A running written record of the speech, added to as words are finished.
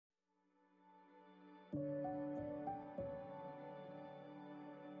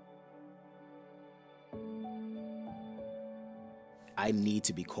I need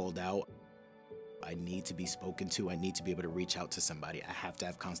to be called out. I need to be spoken to. I need to be able to reach out to somebody. I have to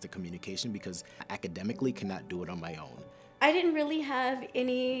have constant communication because academically cannot do it on my own. I didn't really have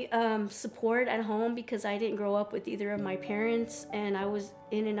any support at home because I didn't grow up with either of my parents, and I was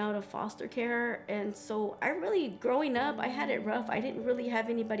in and out of foster care. And so growing up, I had it rough. I didn't really have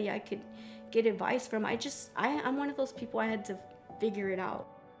anybody I could get advice from. I'm one of those people, I had to figure it out.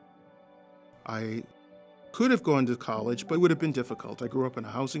 I could have gone to college, but it would have been difficult. I grew up in a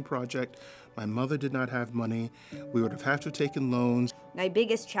housing project. My mother did not have money. We would have had to have taken loans. My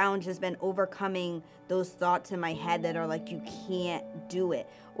biggest challenge has been overcoming those thoughts in my head that are like, you can't do it,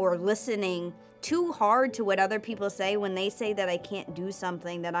 or listening too hard to what other people say when they say that I can't do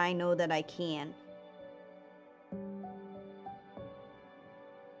something that I know that I can.